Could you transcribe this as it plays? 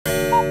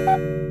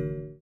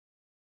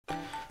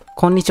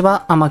こんにち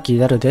は、天木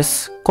だるで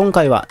す。今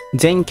回は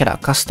全キャラ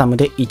カスタム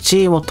で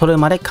1位を取る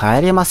まで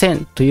帰れませ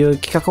んという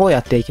企画をや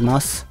っていきま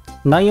す。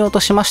内容と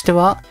しまして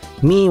は、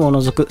ミーを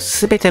除く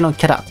全ての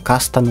キャラカ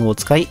スタムを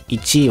使い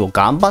1位を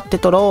頑張って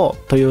取ろ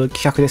うという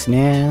企画です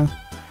ね。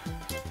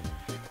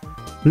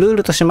ルー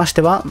ルとしまし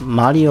ては、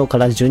マリオか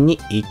ら順に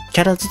1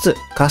キャラずつ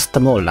カスタ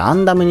ムをラ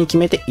ンダムに決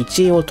めて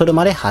1位を取る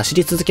まで走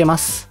り続けま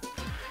す。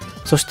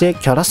そして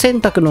キャラ選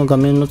択の画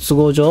面の都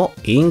合上、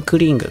インク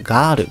リング、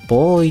ガール、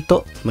ボーイ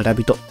と村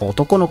人、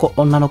男の子、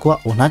女の子は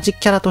同じ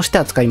キャラとして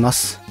扱いま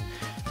す。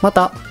ま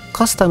た、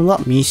カスタムは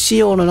未使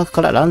用の中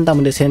からランダ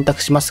ムで選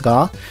択します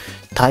が、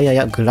タイヤ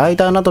やグライ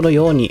ダーなどの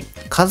ように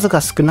数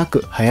が少な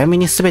く早め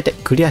に全て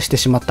クリアして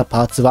しまった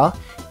パーツは、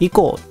以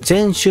降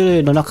全種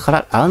類の中か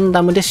らラン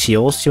ダムで使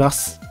用しま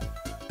す。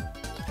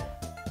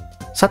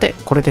さて、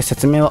これで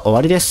説明は終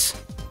わりで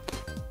す。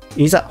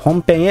いざ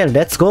本編へレ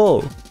ッツゴ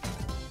ー。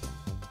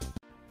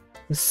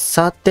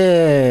さ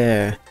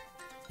て、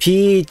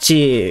ピー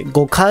チ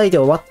5回で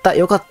終わった。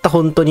よかった、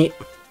本当に。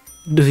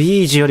ル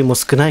イージよりも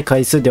少ない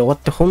回数で終わっ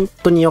て本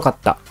当によかっ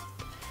た。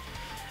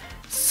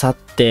さ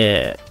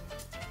て、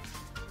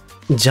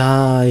じ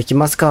ゃあ行き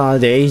ますか、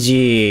デイ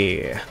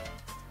ジー。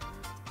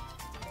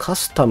カ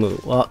スタム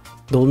は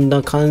どん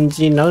な感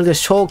じになるで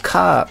しょう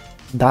か。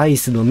ダイ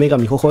スの女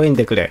神微笑ん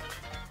でくれ。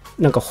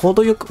なんか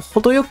程よ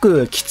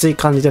くきつい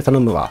感じで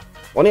頼むわ。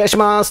お願いし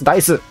ます、ダ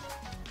イス。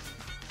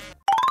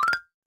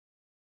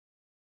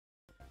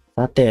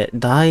さて、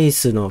ダイ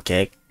スの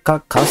結果、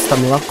カスタ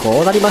ムは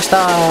こうなりまし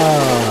た。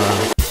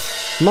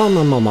まあ、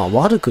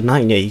悪くな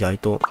いね、意外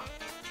と。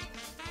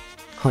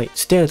はい、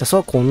ステータス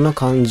はこんな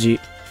感じ。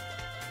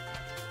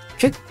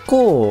結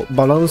構、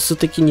バランス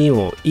的に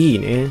もいい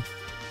ね。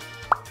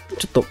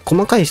ちょっと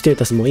細かいステー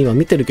タスも今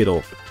見てるけ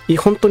ど、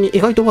本当に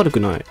意外と悪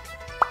くない。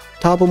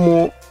ターボ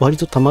も割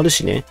と溜まる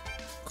しね。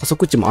加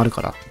速値もある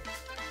から。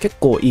結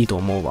構いいと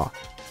思うわ。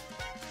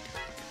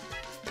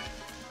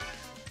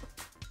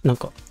なん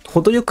か、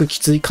程よくき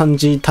つい感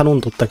じ頼ん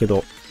どったけ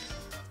ど、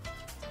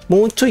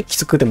もうちょいき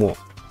つくても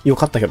よ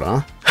かったけど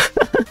な。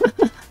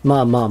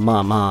ま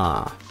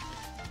あ。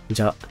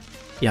じゃあ、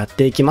やっ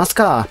ていきます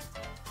か。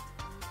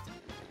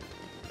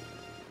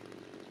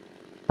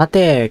さ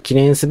て、記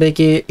念すべ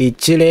き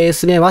1レー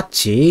ス目は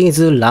チー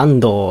ズラン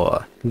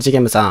ド。ジ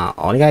ゲムさん、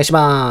お願いし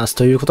ます。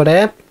ということで、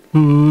レ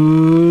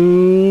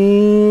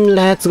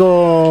ッツ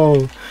ゴ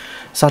ー。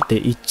さ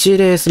て、1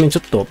レース目ち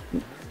ょっと、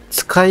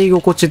使い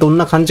心地どん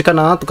な感じか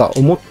なとか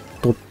思っ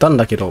とったん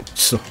だけど、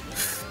ちょっと、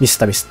ミスっ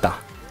た。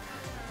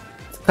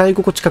使い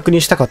心地確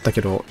認したかった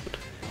けど、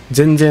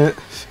全然、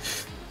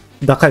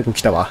高い子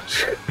来たわ。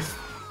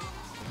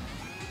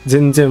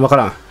全然わか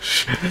らん。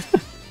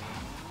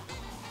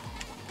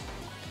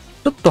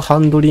ちょっとハ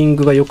ンドリン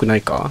グが良くな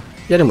いか？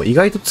いやでも意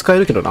外と使え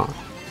るけどな。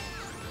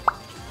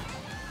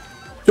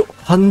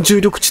反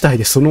重力地帯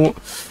で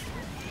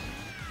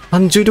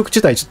反重力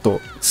地帯ちょっ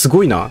とす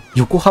ごいな。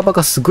横幅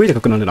がすごいで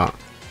かくなるな。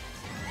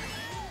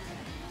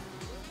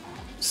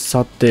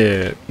さ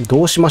て、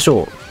どうしまし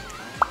ょう。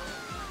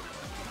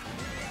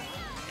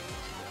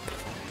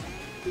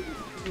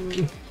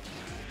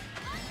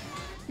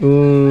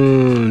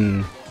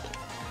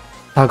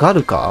下が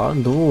るか？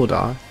どう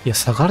だ？いや、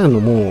下がるの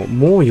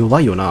もう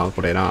弱いよな、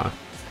これな。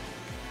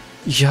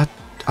いや、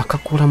赤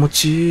コーラ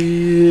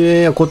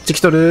餅。こっち来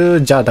と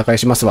る。じゃあ打開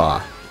します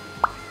わ。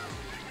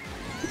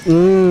い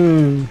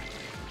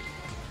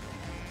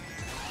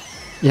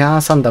や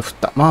ー、サンダー振っ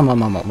た。まあ、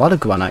悪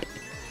くはない。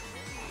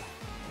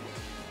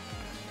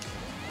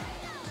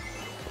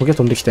トゲ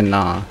飛んできてん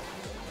な。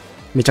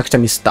めちゃくちゃ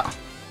ミスった。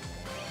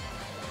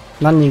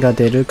何が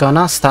出るか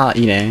な？スター、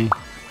いいね。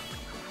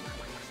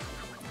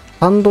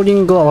ハンドリ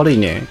ングは悪い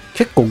ね。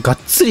結構がっ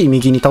つり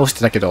右に倒して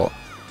たけど、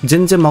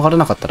全然曲がら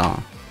なかったな。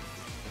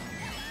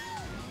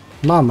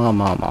ま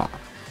あ。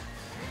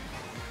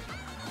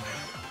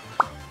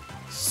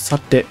さ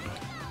て。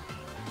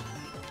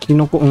キ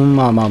ノコ、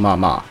ま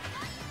あ。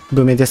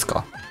ブメです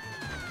か。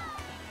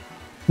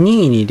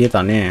2位に出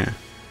たね。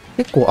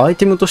結構アイ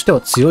テムとして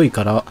は強い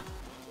から、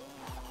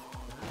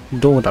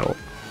どうだろ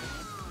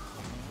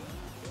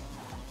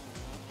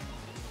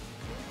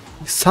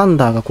う。サン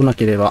ダーが来な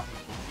ければ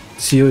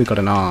強いか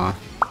らな。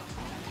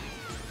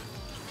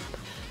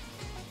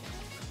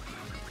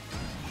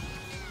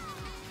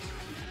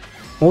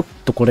おっ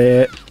と、こ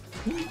れ、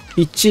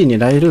1位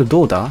狙える？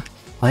どうだ？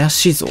怪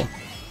しいぞ。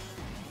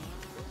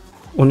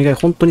お願い、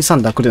本当にサ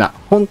ンダー来るな。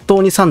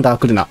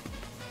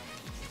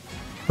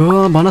う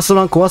わー、バナス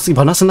ナ怖す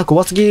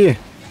ぎ。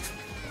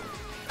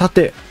さ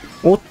て、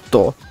おっ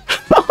と。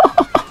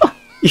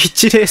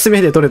1レース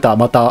目で取れた、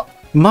また。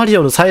マリ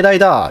オの再来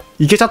だ。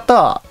いけちゃっ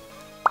た。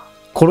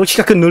この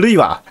企画ぬるい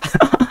わ。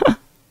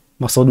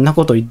まあそんな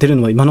こと言ってる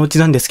のは今のうち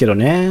なんですけど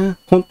ね。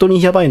本当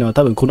にやばいのは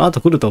多分この後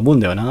来ると思うん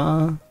だよ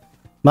な。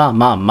ま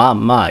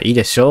あ、いい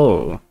でし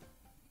ょう。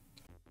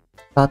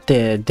さ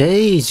て、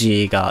デイ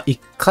ジーが1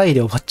回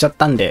で終わっちゃっ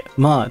たんで、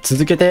まあ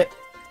続けて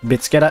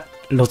別キャラ、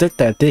ロゼッ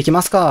タやっていき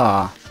ます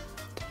か。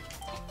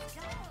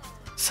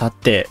さ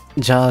て、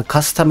じゃあ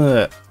カスタ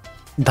ム、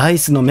ダイ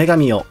スの女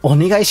神をお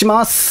願いし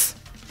ます。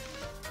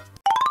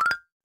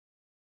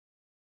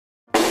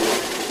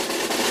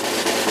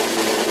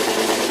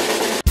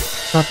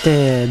さ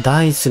て、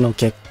ダイスの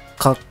結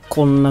果、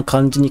こんな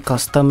感じにカ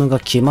スタムが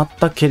決まっ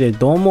たけれ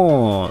ど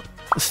も、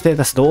ステー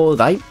タスどう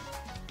だい？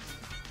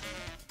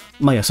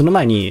まあいや、その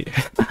前に、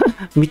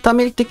見た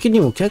目的に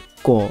も結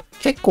構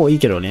いい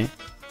けどね。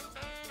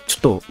ちょ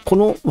っと、こ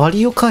のワ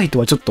リオカイト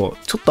はちょっと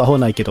合わ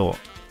ないけど、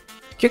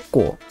結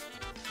構、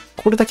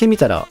これだけ見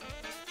たら、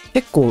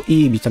結構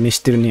いい見た目し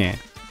てるね。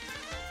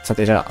さ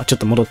て、じゃあ、ちょっ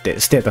と戻って、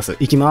ステータス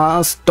いき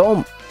まーす。ド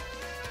ン！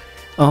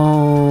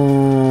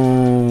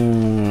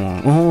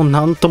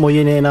なんとも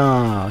言えねえ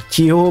な。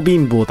器用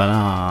貧乏だ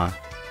な。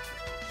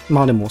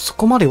まあでも、そ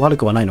こまで悪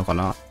くはないのか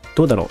な。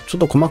どうだろう。ちょっ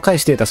と細かい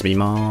ステータス見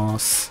まー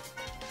す。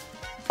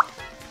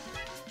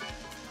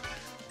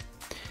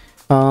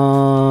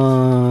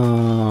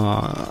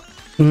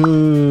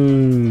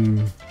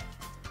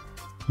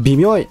微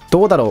妙い。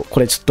どうだろう。こ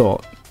れちょっ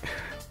と、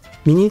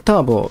ミニ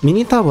ターボ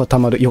はた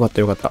まる。よかっ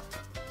た。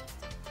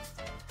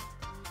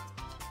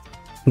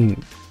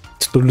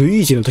ちょっとル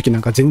イージの時な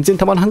んか全然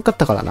たまらんかっ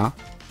たからな。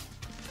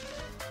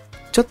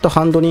ちょっと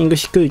ハンドリング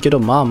低いけど、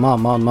ま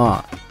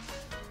あ、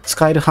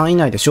使える範囲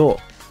内でしょ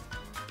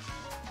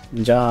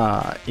う。じ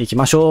ゃあ、行き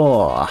まし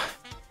ょう。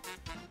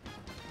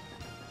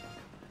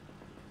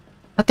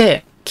さ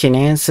て、記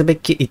念すべ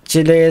き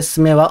1レー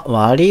ス目は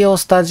ワリオ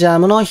スタジア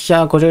ムの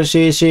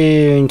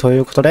 150cc とい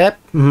うことで、レ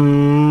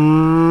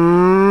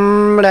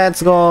ッ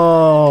ツ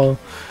ゴー。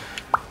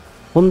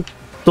本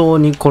当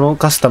にこの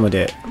カスタム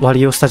でワ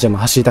リオスタジアム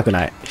走りたく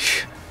ない。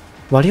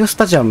ワリオス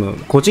タジアム、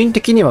個人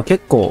的には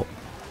結構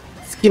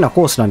好きな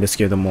コースなんです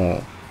けれど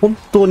も、本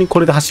当に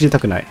これで走りた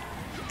くない。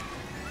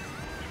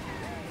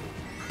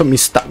ミ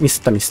スった。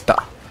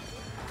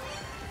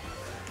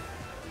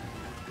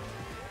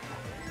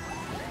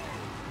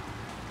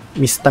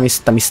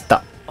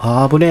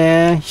あぶ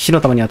ねえ。火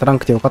の玉に当たらん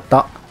くてよかっ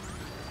た。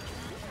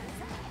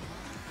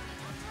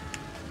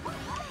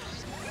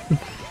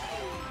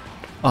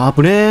あ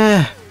ぶね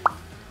え。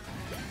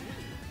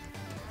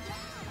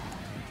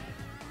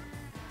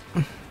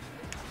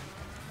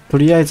と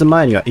りあえず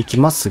前には行き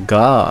ます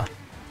が、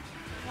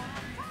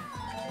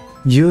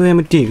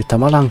UMT がた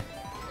まらん。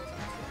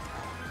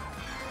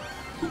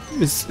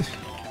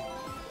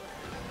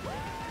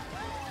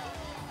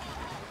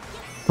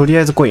とり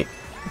あえずコイン。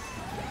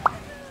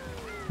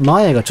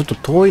前がちょっと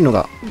遠いの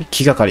が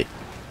気がかり。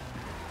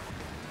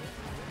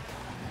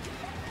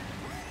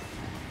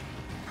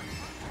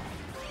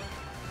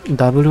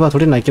ダブルは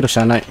取れないけどし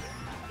ゃあない。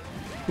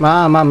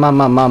まあ、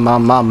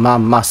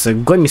すっ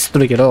ごいミスって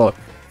るけど、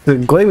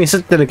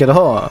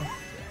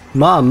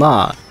ま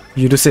あ、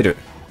許せる。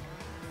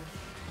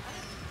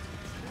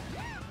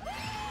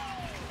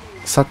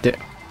さて。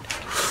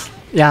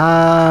い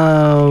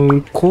や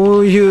ー、こ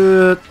う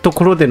いうと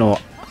ころでの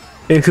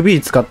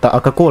FB 使った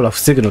赤コーラ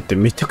防ぐのって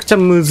めちゃくちゃ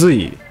むず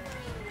い。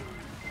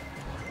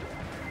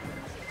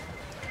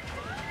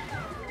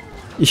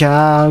い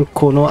やー、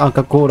この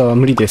赤コーラは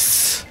無理で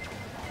す。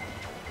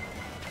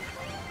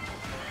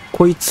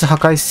こいつ破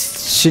壊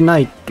しな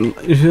いと、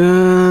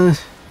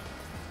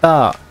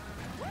あ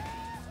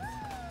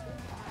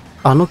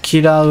の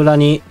キラー裏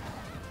に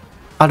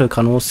ある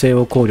可能性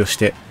を考慮し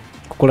て、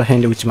ここら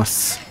辺で撃ちま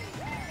す。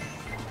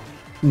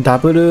ダ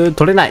ブル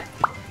取れない。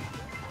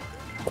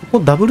ここ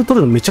ダブル取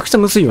るのめちゃくちゃ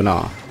むずいよ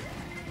な。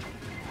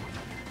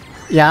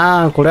い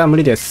やー、これは無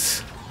理で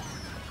す。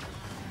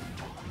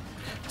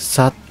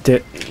さ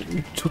て、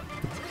ちょっ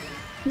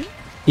と、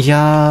い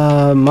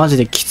やー、マジ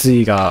できつ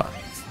いが、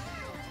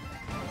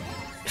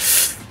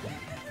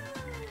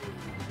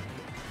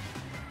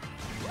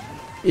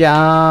い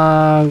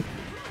やー、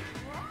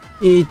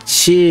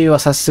1位は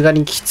さすが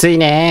にきつい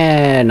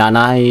ね。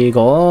7位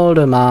ゴー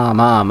ル、まあ。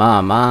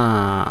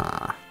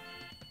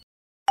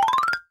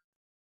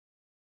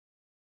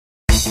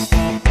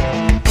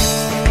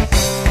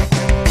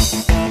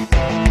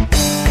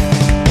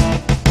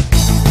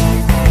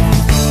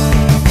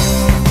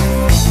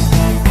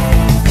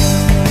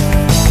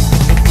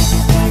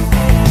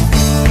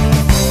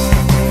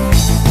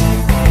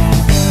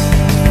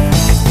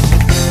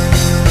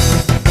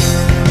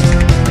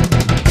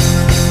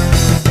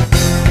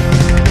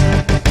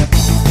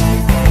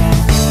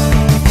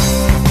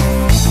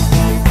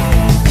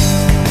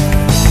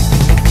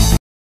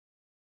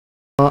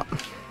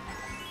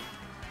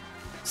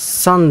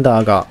サン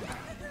ダーが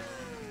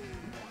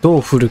ど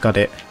う振るか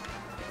で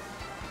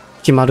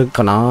決まる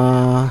か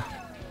な。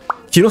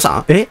ヒロさ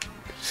ん？ちょ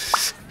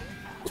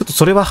っと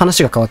それは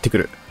話が変わってく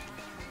る。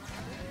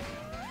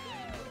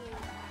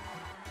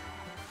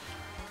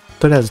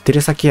とりあえずテ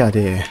レサケア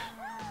で、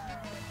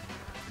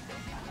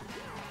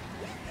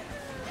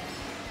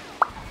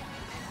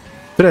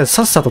とりあえず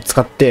さっさと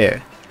使っ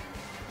て、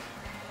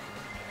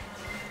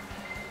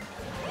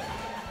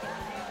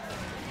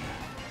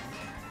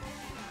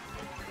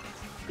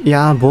い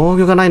やー、防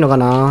御がないのか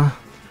な。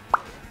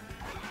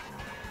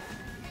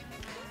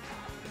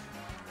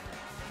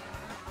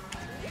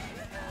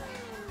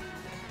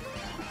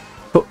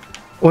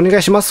お願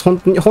いします。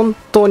本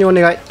当にお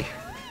願い。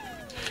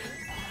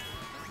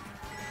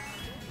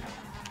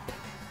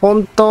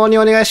本当に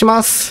お願いし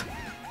ます。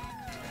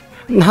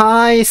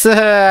ナイス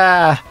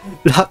ラ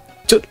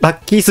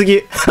ッキーす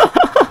ぎ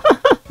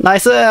ナイ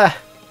ス。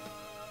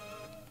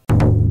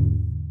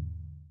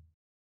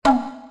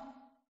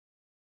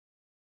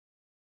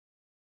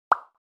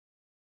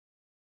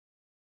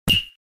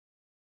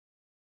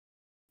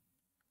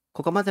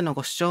ここまでの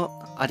ご視聴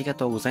ありが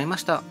とうございま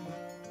した。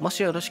も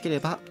しよろしけ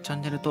ればチャ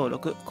ンネル登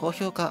録、高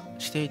評価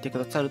していてく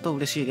ださると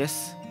嬉しいで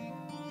す。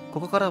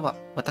ここからは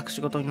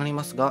私事になり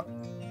ますが、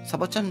サ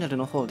バチャンネル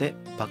の方で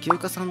バキュー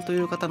カさんとい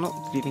う方の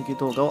切り抜き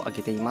動画を上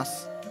げていま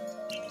す。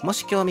も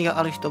し興味が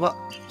ある人は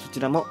そ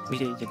ちらも見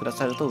ていてくだ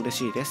さると嬉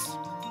しいです。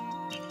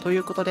とい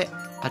うことで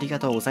ありが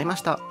とうございま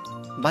した。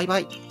バイバ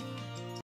イ。